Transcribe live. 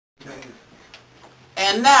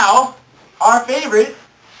And now, our favorite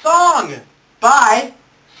song by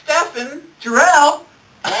Stefan, Jarrell,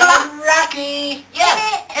 and Rocky.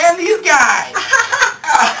 Yes, and these guys.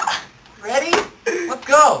 Ready? Let's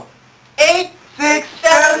go.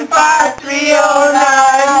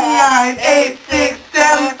 8675309.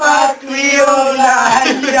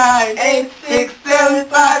 8675309.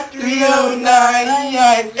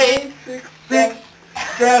 8675309.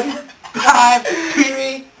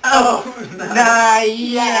 8675309.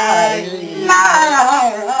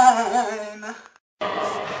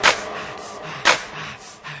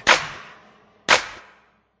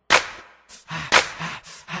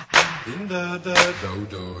 In da da do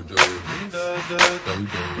do do, in da da do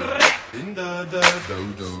do, in da da do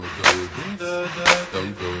do do, in da da do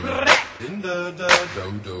do, in da da do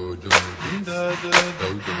do do, in da da do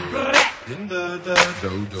do, in da da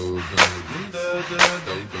do do do, in da da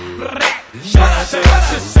do do. Shake, shake,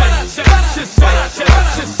 shake, shake, shake, shake,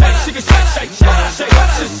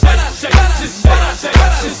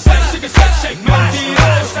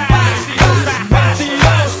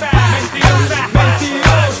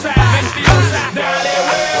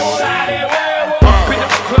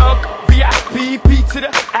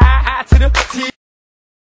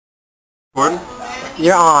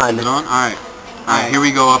 You're on. Is it on? Alright. Alright, here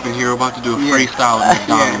we go up in here. We're about to do a freestyle at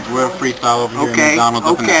McDonald's. We're a freestyle over here at McDonald's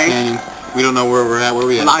up in the canyon. We don't know where we're at. Where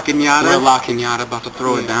we at? La Cañada. We're at La Cañada, about to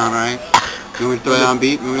throw it down, right? You want me to throw it on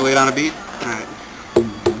beat? You want me to lay down a beat? Alright.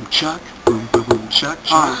 Boom, boom, chuck. Boom, boom, boom, chuck,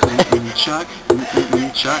 chuck. Boom, boom, chuck. Boom,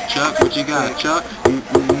 boom, chuck, chuck. What you got? Chuck. Boom,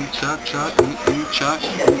 boom, chuck, chuck. Boom, boom, chuck.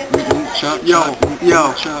 Boom, boom, chuck. Yo,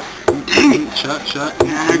 chuck. Chuck, chuck.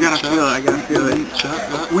 I gotta feel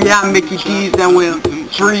it. We have Mickey D's and we're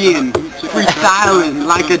freestyling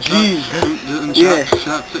like a G. Yeah.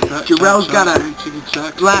 Jarrell's got a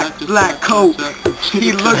black coat.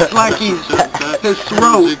 He looks like his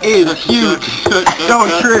throat is huge.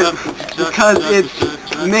 Don't trip, because it's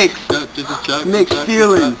mixed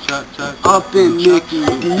feelings up in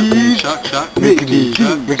Mickey D's.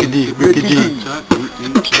 Mickey D's.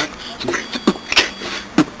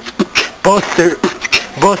 Buster,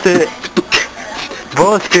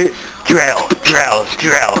 drill.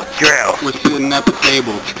 We're sitting at the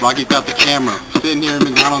table. Rocky's got the camera. Sitting here at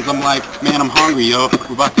McDonald's, I'm like, man, I'm hungry, yo.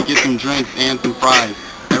 We're about to get some drinks and some fries.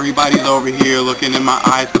 Everybody's over here looking in my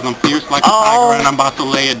eyes because I'm fierce like a tiger and I'm about to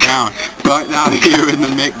lay it down. Right down here in the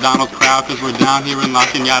McDonald's crowd because we're down here in La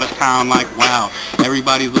Cañada town like, wow.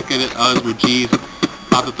 Everybody's looking at us, we're G's.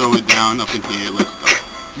 About to throw it down up in here. Let's go.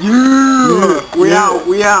 Yeah!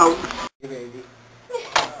 We out.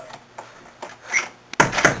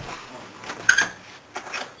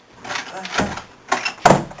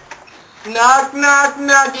 Knock, knock,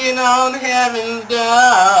 knocking on heaven's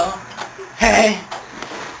door. Hey.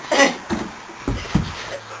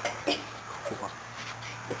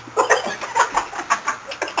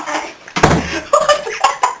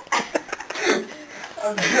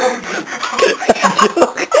 I'm joking.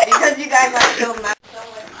 Because you guys are so mad.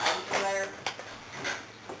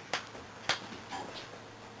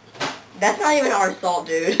 That's not even our salt,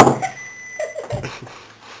 dude.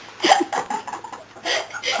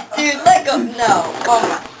 Dude, let go. No. Oh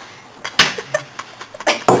my.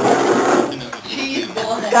 Cheese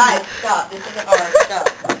balls. Guys, stop. This isn't ours. Stop.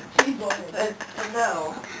 Cheese balls.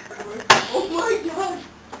 No. Oh my god.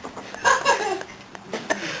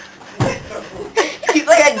 He's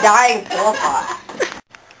like a dying telepot.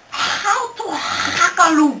 How to hack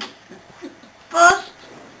a loop? First,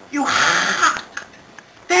 you hack.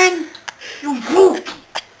 Then, you loop.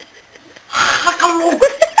 Hack a loop.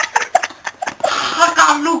 Hack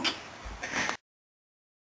a loop.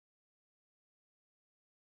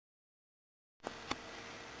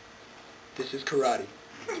 This is karate.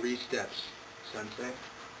 3 steps. Sensei.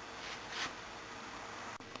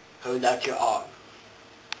 Hold out your arm.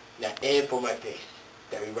 Now aim for my face.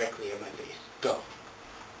 Directly in my face. Go.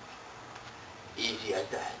 Easy as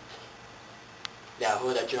that. Now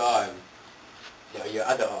hold out your arm. Now your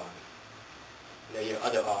other arm. Now your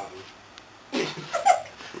other arm.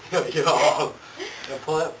 Now your arm. Now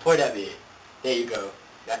point at me. There you go.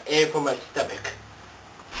 Now aim for my stomach.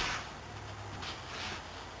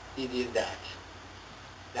 Easy as that.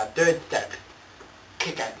 Now 3rd step.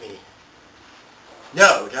 Kick at me.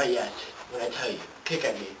 No, not yet. When I tell you. Kick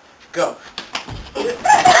at me. Go.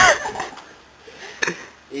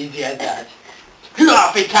 Easy as that.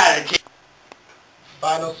 Fatality.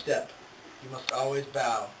 Final step. You must always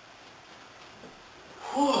bow.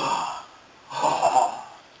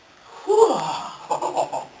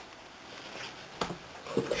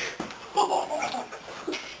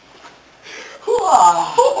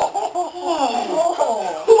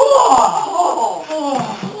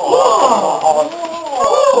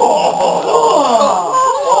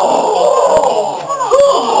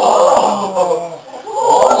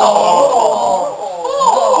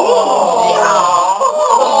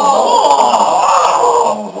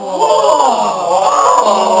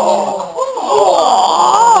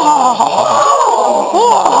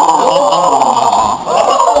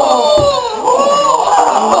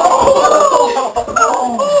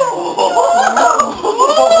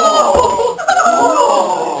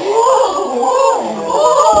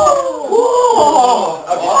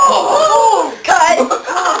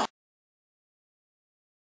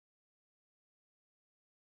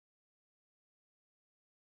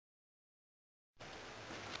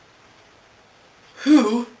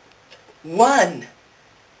 Who won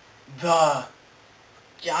the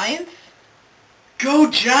Giants? Go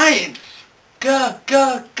Giants! Go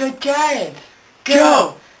Giants! Go Giants!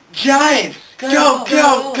 Go Giants!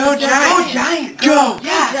 Go Giants! Go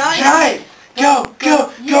Giants! Go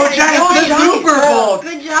Giants! The Super Bowl!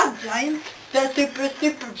 Good job, Giants! The Super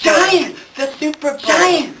Bowl! Giants! The Super Bowl!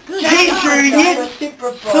 Giants! Patriots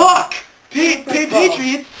suck!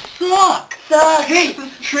 Patriots suck!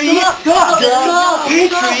 Patriots suck!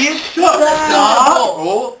 Patriots suck!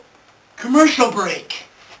 Stop! Commercial break!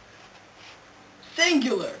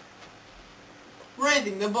 Singular!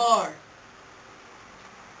 Raising the bar!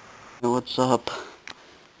 What's up?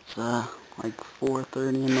 It's like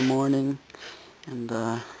 4:30 in the morning, and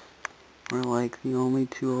we're like the only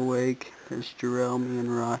two awake. There's Jarrell, me,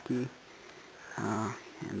 and Rocky,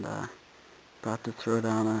 and about to throw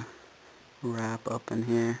down a wrap up in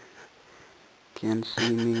here. Can't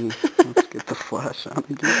see me. Let's get the flash on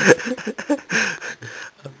again.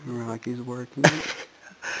 Rocky's working.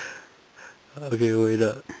 Okay, wait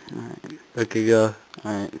up. Alright. Okay, go.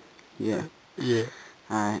 Alright. Yeah. Yeah.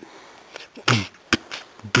 Alright.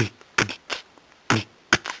 Okay.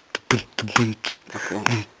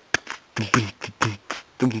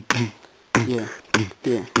 Yeah.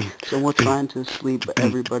 So we're trying to sleep, but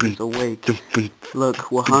everybody's awake.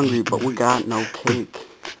 Look, we're hungry, but we got no cake.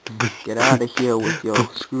 Get out of here with your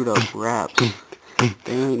screwed up raps.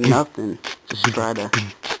 They ain't nothing. Just try to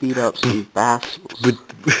speed up some bassels with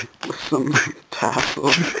some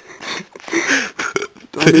tassels.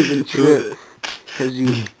 Don't even trip, cause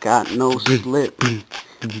you got no slip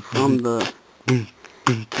from the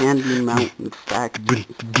Candy Mountain Factory.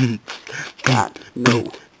 Got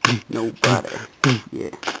no butter.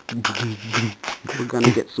 Yeah. We're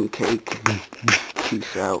gonna get some cake.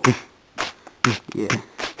 Peace out. Yeah,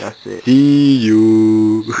 that's it. See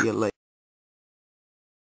you. See you later.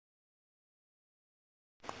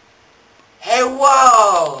 Hey,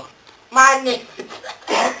 whoa! My name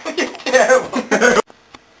is terrible.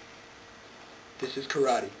 This is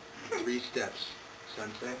karate. 3 steps.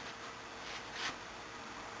 Sensei.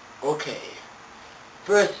 Okay.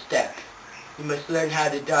 First step. You must learn how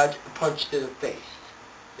to dodge a punch to the face.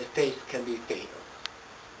 The face can be fatal.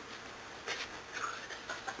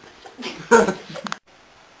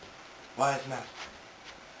 Why is that?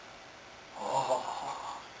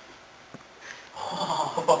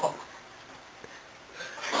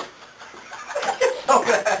 So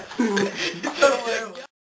bad. So bad.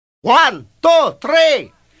 1, 2,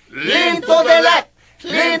 3. Lean to the left,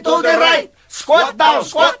 lean to the right. Squat down,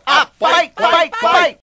 squat up, fight, fight, fight.